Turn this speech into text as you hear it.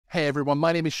Hey everyone,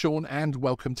 my name is Sean and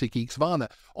welcome to Geeksvana.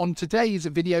 On today's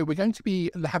video, we're going to be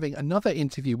having another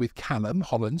interview with Callum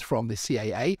Holland from the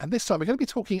CAA, and this time we're going to be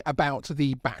talking about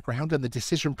the background and the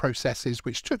decision processes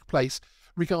which took place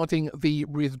regarding the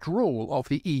withdrawal of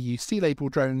the EU sea-label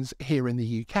drones here in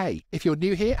the UK. If you're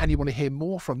new here and you want to hear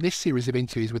more from this series of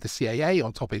interviews with the CAA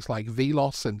on topics like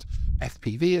VLOS and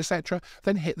FPV, etc.,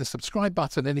 then hit the subscribe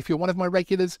button. And if you're one of my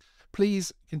regulars,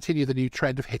 please continue the new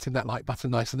trend of hitting that like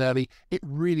button nice and early. It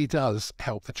really does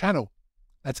help the channel.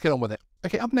 Let's get on with it.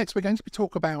 Okay, up next, we're going to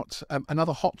talk about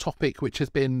another hot topic, which has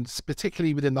been,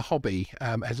 particularly within the hobby,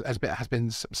 has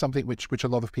been something which a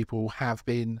lot of people have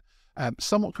been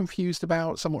somewhat confused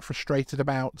about, somewhat frustrated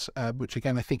about, which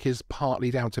again, I think is partly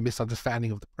down to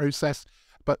misunderstanding of the process,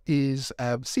 but is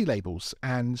sea labels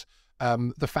and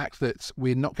the fact that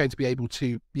we're not going to be able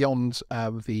to, beyond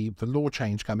the law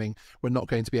change coming, we're not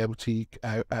going to be able to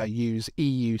use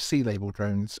EU sea label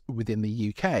drones within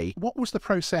the UK. What was the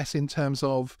process in terms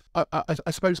of,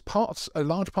 I suppose a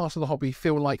large part of the hobby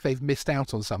feel like they've missed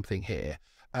out on something here.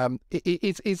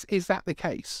 Is that the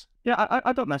case? Yeah,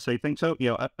 I don't necessarily think so. You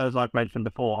know, as I've mentioned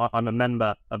before, I'm a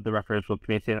member of the referential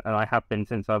committee, and I have been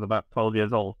since I was about 12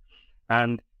 years old.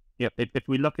 And you know, if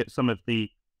we look at some of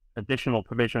the additional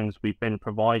provisions we've been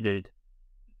provided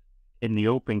in the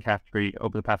open category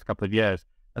over the past couple of years,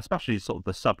 especially sort of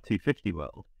the sub 250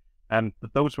 world,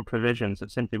 but those were provisions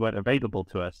that simply weren't available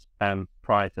to us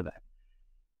prior to that.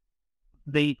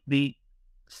 The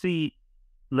C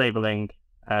labeling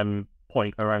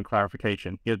point around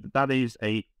clarification, you know, that is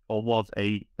was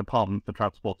a Department for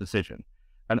Transport decision,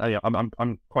 and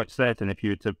I'm quite certain if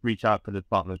you were to reach out to the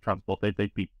Department of Transport,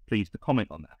 they'd be pleased to comment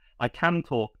on that. I can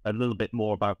talk a little bit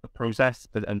more about the process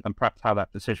and perhaps how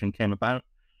that decision came about.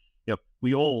 You know,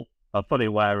 we all are fully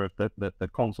aware of the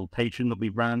consultation that we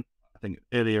ran, I think,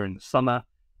 earlier in the summer,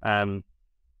 and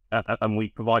we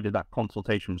provided that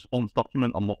consultation response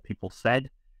document on what people said.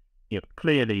 You know,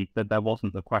 clearly that there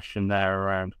wasn't the question there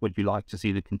around, would you like to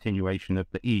see the continuation of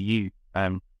the EU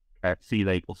sea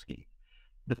label scheme?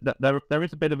 There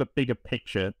is a bit of a bigger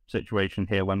picture situation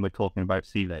here when we're talking about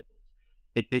sea labels.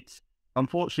 It's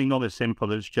unfortunately not as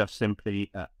simple as just simply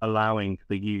allowing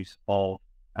the use of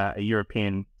a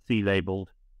European sea-labelled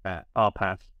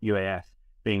RPAS UAS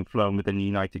being flown within the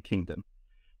United Kingdom.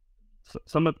 So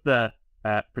some of the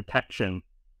protection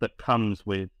that comes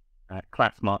with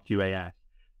class-marked UAS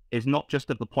is not just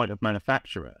at the point of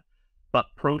manufacturer, but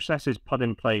processes put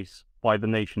in place by the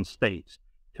nation states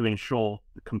to ensure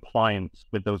the compliance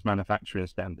with those manufacturing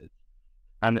standards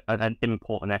and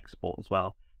import and export as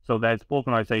well. So there's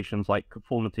organizations like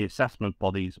conformity assessment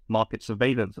bodies, market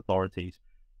surveillance authorities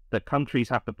that countries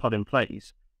have to put in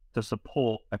place to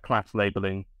support a class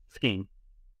labeling scheme.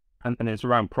 And it's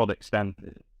around product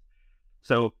standards.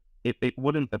 So it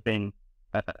wouldn't have been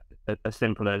as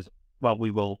simple as, well,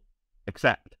 we will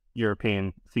accept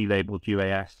European sea-labeled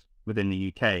UAS within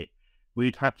the UK.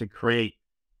 We'd have to create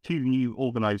two new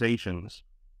organizations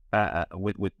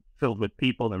filled with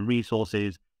people and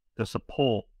resources to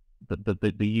support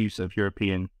the use of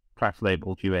European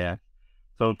class-labeled UAS.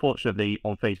 So unfortunately,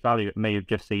 on face value, it may have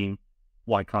just seemed,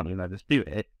 why can't you let us do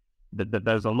it? That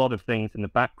there's a lot of things in the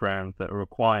background that are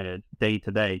required day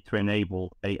to day to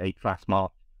enable a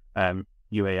class-marked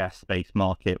UAS-based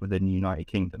market within the United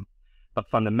Kingdom. But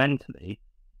fundamentally,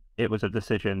 it was a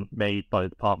decision made by the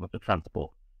Department of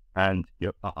Transport. And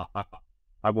you know,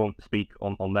 I won't speak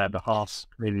on their behalf.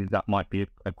 Really, that might be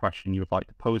a question you would like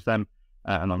to pose them.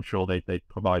 And I'm sure they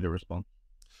provide a response.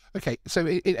 Okay, so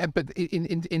but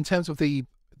in terms of the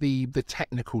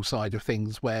technical side of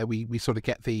things, where we sort of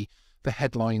get the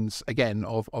headlines again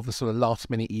of the sort of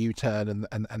last minute U-turn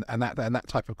and that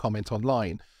type of comment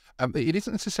online, it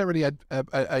isn't necessarily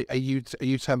a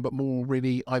U-turn, but more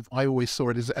really I always saw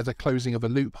it as a closing of a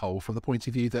loophole from the point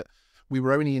of view that we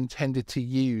were only intended to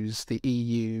use the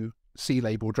EU sea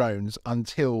label drones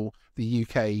until the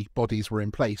UK bodies were in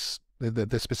place.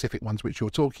 The specific ones which you're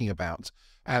talking about,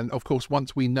 and of course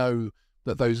once we know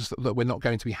that we're not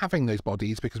going to be having those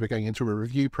bodies because we're going into a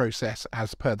review process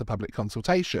as per the public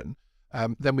consultation,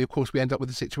 then we end up with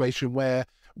a situation where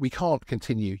we can't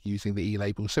continue using the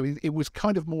E-label. So it was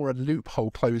kind of more a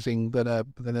loophole closing than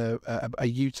a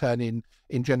U-turn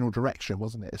in general direction,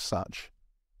 wasn't it, as such?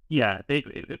 Yeah,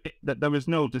 there was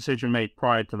no decision made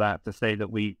prior to that to say that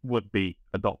we would be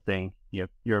adopting, you know,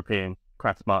 European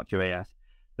class-marked UAS.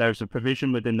 There's a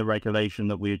provision within the regulation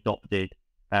that we adopted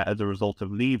as a result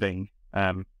of leaving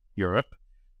Europe,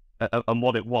 and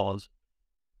what it was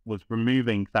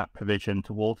removing that provision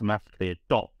to automatically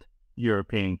adopt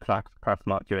European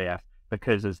class-marked UAS,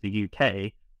 because as the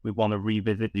UK, we want to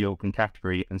revisit the open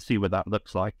category and see what that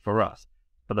looks like for us.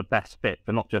 for the best fit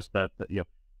for not just the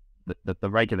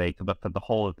regulator, but for the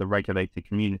whole of the regulated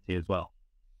community as well.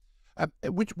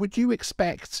 Would you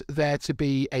expect there to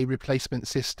be a replacement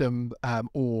system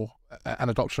or an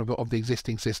adoption of the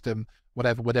existing system,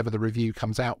 whatever the review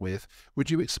comes out with? Would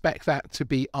you expect that to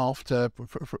be after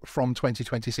from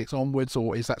 2026 onwards,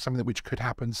 or is that something which could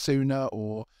happen sooner,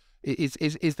 or is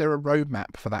there a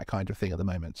roadmap for that kind of thing at the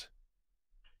moment?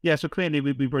 Yeah, so clearly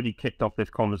we've already kicked off this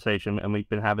conversation, and we've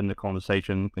been having the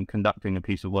conversation and conducting a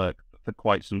piece of work for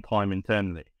quite some time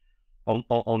internally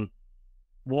on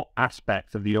what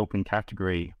aspects of the open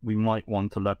category we might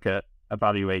want to look at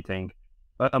evaluating,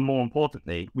 and more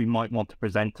importantly, we might want to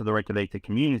present to the regulated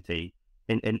community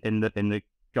in the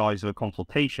guise of a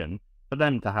consultation for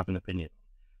them to have an opinion.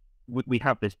 We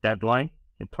have this deadline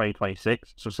in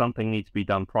 2026, so something needs to be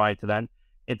done prior to then.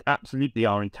 It's absolutely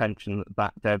our intention that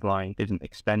that deadline isn't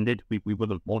extended. We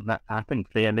wouldn't want that to happen,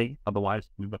 clearly, otherwise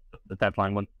the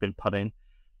deadline wouldn't have been put in.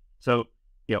 So,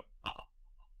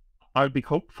 I would be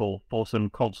hopeful for some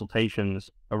consultations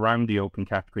around the open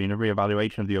category and a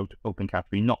reevaluation of the open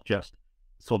category, not just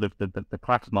sort of the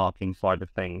class marking side of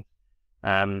things,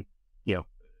 in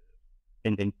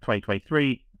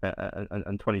 2023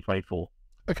 and 2024.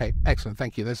 Okay, excellent.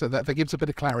 Thank you. That gives a bit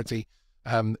of clarity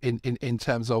in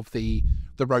terms of the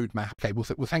roadmap. Okay, well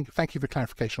thank you for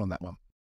clarification on that one.